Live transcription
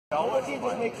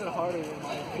just makes it harder than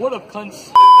mine. What a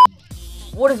cunt.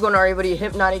 What is going on, everybody?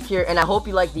 Hypnotic here, and I hope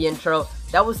you liked the intro.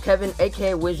 That was Kevin,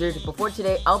 aka Wizard. Before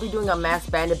today, I'll be doing a mass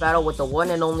bandit battle with the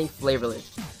one and only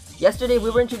Flavorless. Yesterday, we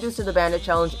were introduced to the bandit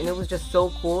challenge, and it was just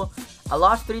so cool. I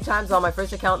lost 3 times on my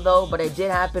first account though, but I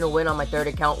did happen to win on my third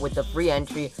account with the free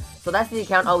entry. So that's the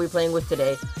account I'll be playing with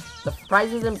today. The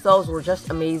prizes themselves were just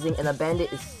amazing, and the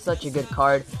bandit is such a good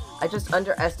card. I just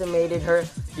underestimated her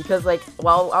because, like,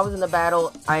 while I was in the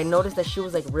battle, I noticed that she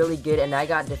was like really good, and I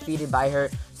got defeated by her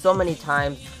so many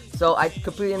times. So I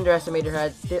completely underestimated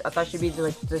her. I thought she'd be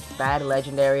like this bad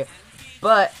legendary.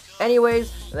 But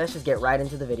anyways, let's just get right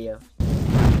into the video.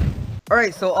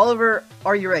 Alright, so Oliver,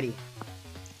 are you ready?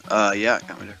 Yeah, I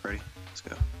got my deck ready. Let's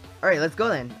go. Alright, let's go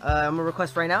then. I'm gonna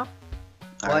request right now.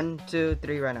 All 1, 2,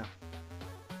 3 right now.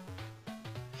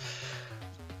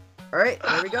 Alright,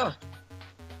 there we go.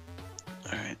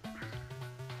 Alright.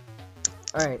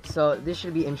 Alright, so this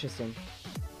should be interesting.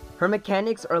 Her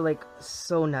mechanics are like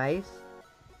so nice.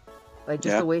 Like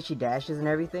just the way she dashes and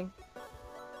everything.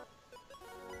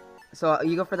 So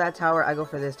you go for that tower, I go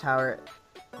for this tower.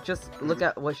 Just look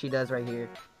at what she does right here.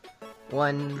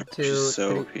 1, 2,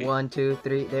 3. 1, 2,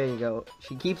 3. There you go.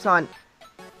 She keeps on.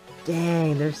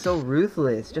 Dang, they're so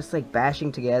ruthless. Just like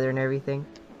bashing together and everything.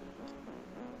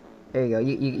 There you go.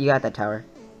 You got that tower.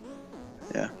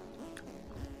 Yeah.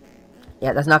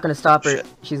 Yeah, that's not gonna stop her. Shit.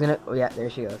 She's gonna. Oh yeah, there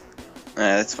she goes.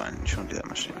 Yeah, that's fine. She won't do that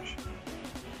much damage.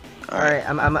 Alright,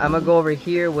 I'm gonna go over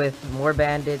here with more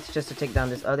bandits just to take down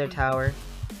this other tower.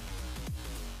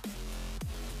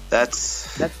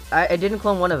 That's I didn't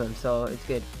clone one of them, so it's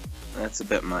good. That's a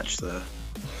bit much, though.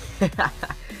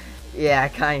 Yeah,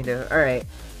 kind of. Alright.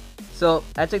 So,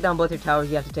 I took down both your towers,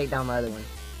 you have to take down my other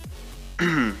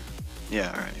one.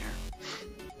 Yeah, alright, here.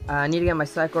 I need to get my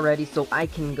cycle ready so I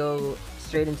can go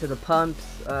straight into the pumps.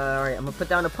 Alright, I'm gonna put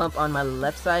down a pump on my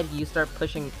left side. You start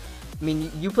pushing. I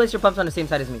mean, you place your pumps on the same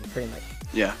side as me, pretty much.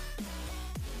 Yeah.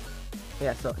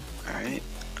 Yeah, so. Alright.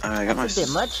 I got my. That's a bit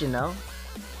much, you know.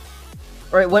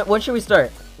 Alright, when should we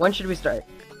start? When should we start?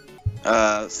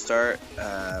 Start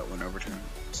when overtime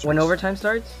starts. When overtime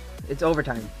starts? It's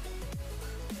overtime.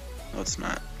 No, it's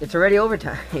not. It's already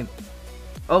overtime.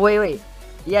 Oh, wait.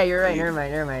 Yeah, you're right.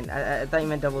 Never mind. I thought you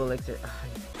meant double elixir.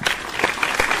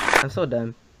 I'm so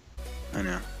dumb. I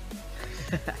know.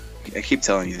 I keep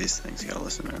telling you these things. You gotta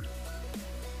listen, man.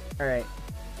 Alright.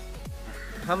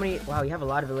 How many? Wow, you have a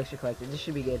lot of elixir collected. This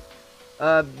should be good.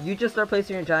 You just start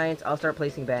placing your giants. I'll start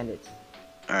placing bandits.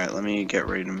 Alright, let me get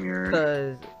ready to mirror.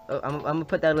 Cause I'm gonna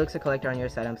put that elixir collector on your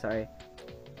side. I'm sorry.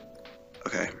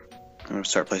 Okay. I'm gonna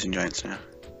start placing giants now.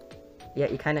 Yeah,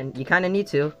 you kind of need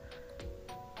to.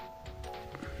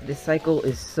 This cycle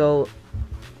is so.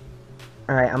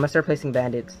 Alright, I'm gonna start placing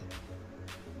bandits.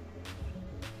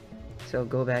 So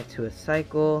go back to a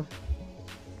cycle.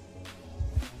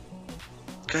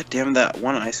 God damn, that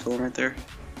one ice golem right there.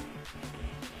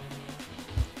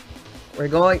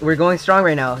 We're going strong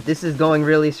right now. This is going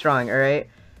really strong, alright?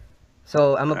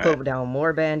 So I'm gonna put down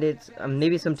more bandits.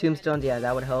 Maybe some tombstones, yeah,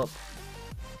 that would help.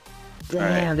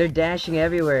 Damn, they're dashing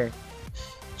everywhere.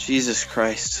 Jesus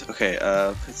Christ. Okay,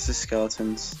 it's the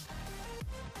skeletons.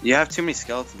 You have too many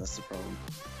skeletons, that's the problem.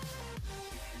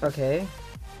 Okay.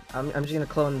 I'm just gonna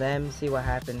clone them, see what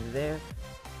happens there.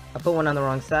 I put one on the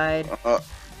wrong side.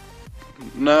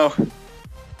 No.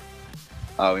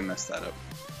 Oh, we messed that up.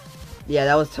 Yeah,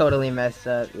 that was totally messed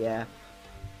up, yeah.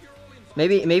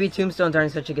 Maybe tombstones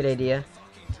aren't such a good idea.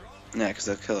 Yeah, because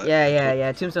they'll kill it.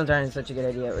 Yeah, tombstones aren't such a good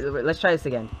idea. Let's try this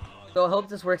again. So I hope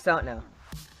this works out now.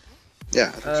 Yeah,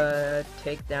 I think so.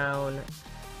 Take down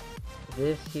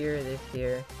this here,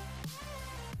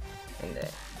 and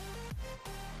that.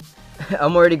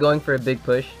 I'm already going for a big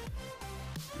push.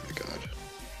 Oh my god.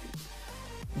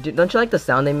 Don't you like the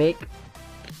sound they make?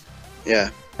 Yeah.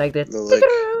 Like that.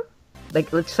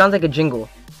 Like it sounds like a jingle.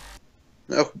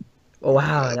 No. Oh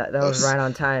wow, that was right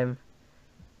on time.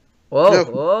 Whoa, no.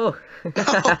 Whoa.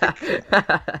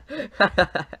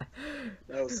 That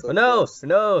was so no, close.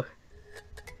 no.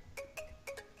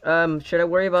 Should I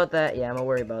worry about that? Yeah, I'm gonna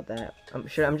worry about that. I'm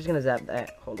just gonna zap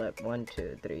that. Hold up. 1,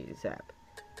 2, 3, zap.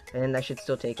 And then that should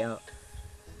still take out.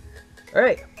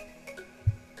 Alright.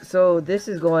 So this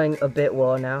is going a bit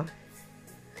well now.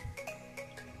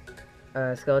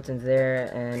 Skeletons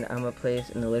there, and I'm gonna place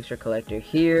an elixir collector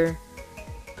here.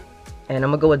 And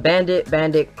I'm gonna go with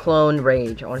Bandit, clone,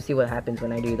 rage. I wanna see what happens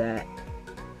when I do that.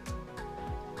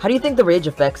 How do you think the rage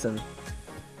affects them?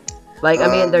 Like, I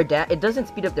mean, it doesn't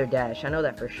speed up their dash. I know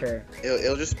that for sure.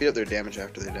 It'll just speed up their damage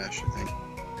after they dash, I think.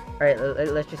 Alright,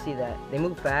 let's just see that. They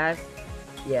move fast.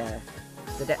 Yeah.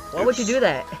 Why would you do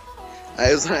that?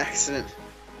 It was an accident.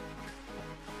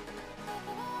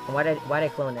 Why'd I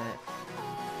clone that?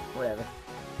 Whatever.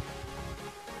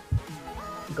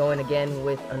 Going again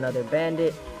with another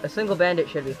bandit. A single bandit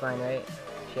should be fine, right?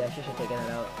 Yeah, she should take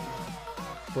that out.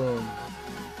 Boom.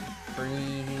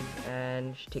 Freeze,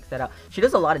 and she takes that out. She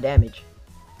does a lot of damage.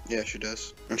 Yeah, she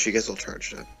does. When she gets all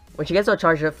charged up. When she gets all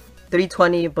charged up,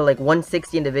 320, but like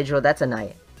 160 individual, that's a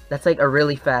knight. That's like a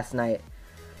really fast knight.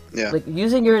 Yeah. Like,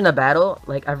 using her in a battle,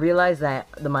 like, I realized that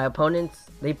my opponents,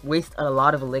 they waste a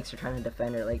lot of elixir trying to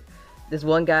defend her. Like, this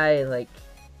one guy, like,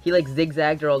 he, like,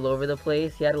 zigzagged her all over the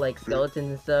place. He had, like, skeletons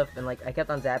and stuff, and, like, I kept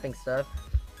on zapping stuff.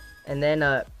 And then,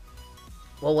 well,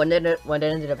 what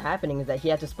ended up happening is that he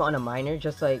had to spawn a miner,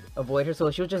 just, like, avoid her. So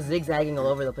she was just zigzagging all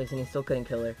over the place, and he still couldn't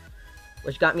kill her.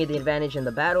 Which got me the advantage in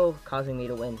the battle, causing me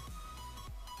to win.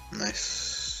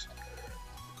 Nice.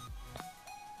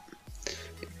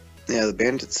 Yeah, the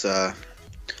Bandits,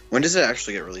 when does it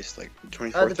actually get released? Like, the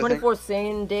 24th, The 24th,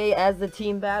 same day as the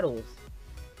team battles.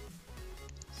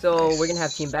 So, Nice. We're gonna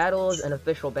have team battles, an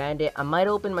official bandit. I might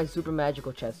open my super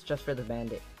magical chest just for the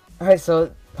bandit. Alright,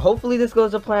 so hopefully this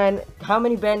goes to plan. How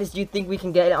many bandits do you think we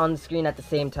can get on the screen at the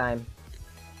same time?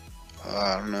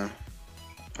 I don't know.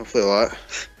 Hopefully a lot.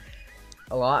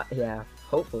 A lot? Yeah,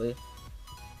 hopefully.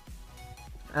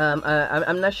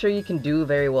 I'm not sure you can do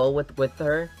very well with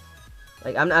her.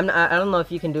 Like, I don't know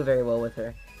if you can do very well with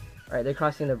her. Alright, they're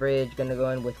crossing the bridge, gonna go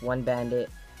in with one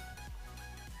bandit.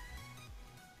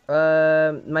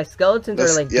 My skeletons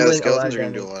are like yeah, doing the skeletons a are lot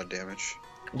of gonna do a damage. lot of damage.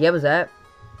 Yeah, was that?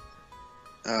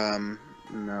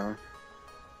 No.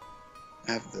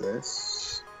 I have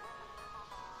this.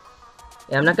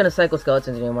 Yeah, I'm not gonna cycle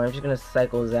skeletons anymore. I'm just gonna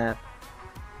cycle zap.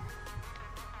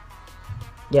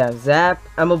 Yeah, zap.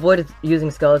 I'm avoided using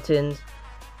skeletons.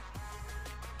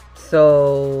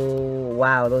 So,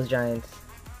 wow, those giants.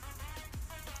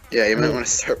 Yeah, you might want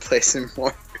to start placing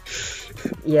more.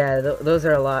 Yeah, those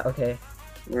are a lot. Okay.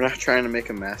 We're not trying to make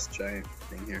a mass giant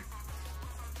thing here.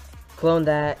 Clone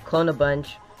that. Clone a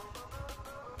bunch.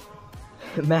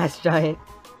 Mass giant.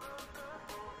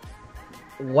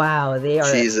 Wow, they are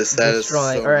Jesus, that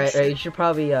destroying. is so Alright, much. alright, you should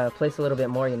probably place a little bit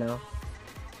more, you know.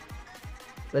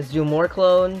 Let's do more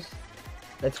clones.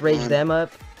 Let's rage them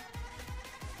up.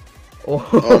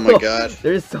 Oh my god.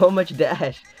 There's so much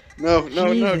dash. No,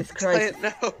 no, Jesus no. Christ. Play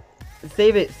it, no.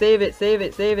 Save it, save it, save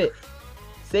it, save it.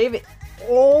 Save it.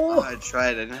 Oh! I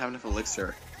tried. I didn't have enough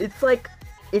elixir. It's like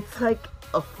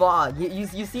a fog. You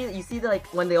see like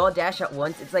when they all dash at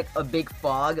once, it's like a big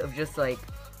fog of just like,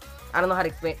 I don't know how to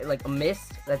explain it, like a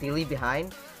mist that they leave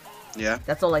behind. Yeah.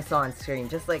 That's all I saw on screen,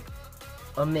 just like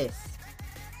a mist.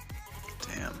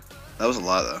 Damn. That was a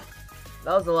lot though.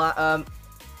 That was a lot.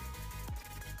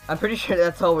 I'm pretty sure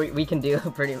that's all we can do.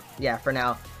 Yeah, for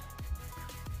now.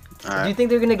 Alright. Do you think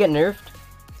they're gonna get nerfed?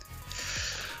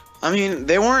 I mean,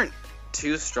 they weren't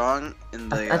too strong in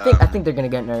the. I think they're gonna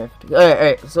get nerfed.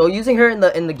 Alright. So using her in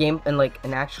the game in like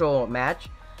an actual match,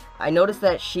 I noticed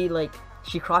that she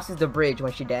crosses the bridge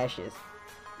when she dashes.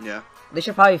 Yeah. They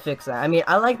should probably fix that. I mean,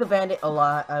 I like the Bandit a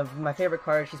lot. My favorite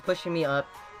card. She's pushing me up,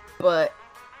 but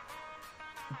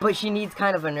she needs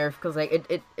kind of a nerf because like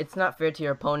it's not fair to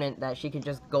your opponent that she can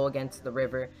just go against the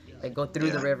river, like go through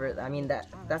the river. I mean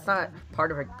that's not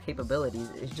part of her capabilities.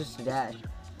 It's just a dash.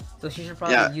 So she should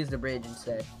probably use the bridge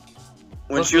instead.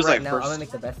 When she was like now, first, I'm gonna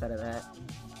make the best out of that.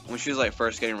 when she was like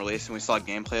first getting released and we saw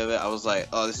gameplay of it, I was like,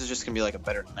 oh, this is just gonna be like a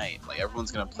better knight. Like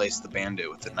everyone's gonna place the Bandit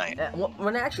with the knight.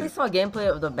 When I actually saw gameplay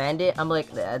of the Bandit, I'm like,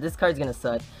 this card's gonna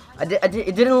suck. It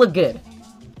didn't look good.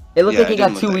 It looked like he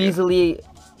got too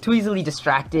easily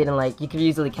distracted and like you could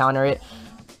easily counter it.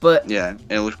 But yeah,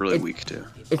 and it looked really weak too.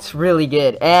 It's really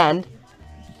good, and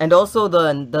also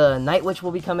the Night Witch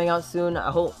will be coming out soon.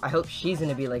 I hope she's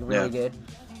gonna be like really good.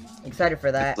 Excited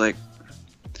for that.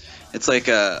 It's like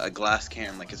a glass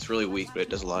cannon. Like it's really weak, but it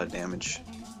does a lot of damage.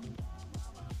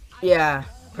 Yeah,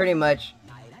 pretty much.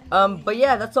 But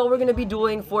yeah, that's all we're gonna be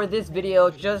doing for this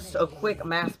video. Just a quick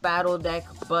mass battle deck.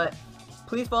 But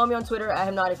please follow me on Twitter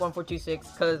at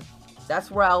Hypnotic1426 because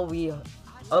that's where I'll be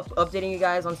updating you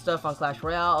guys on stuff on Clash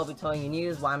Royale. I'll be telling you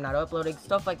news, why I'm not uploading,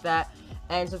 stuff like that.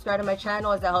 And subscribe to my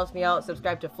channel as that helps me out.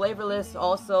 Subscribe to Flavorless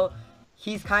also.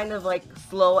 He's kind of like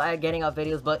slow at getting out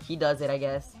videos, but he does it, I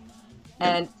guess.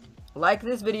 And like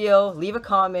this video, leave a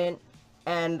comment,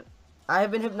 and I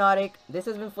have been Hypnotic, this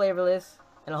has been Flavorless,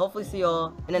 and I'll hopefully see you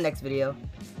all in the next video.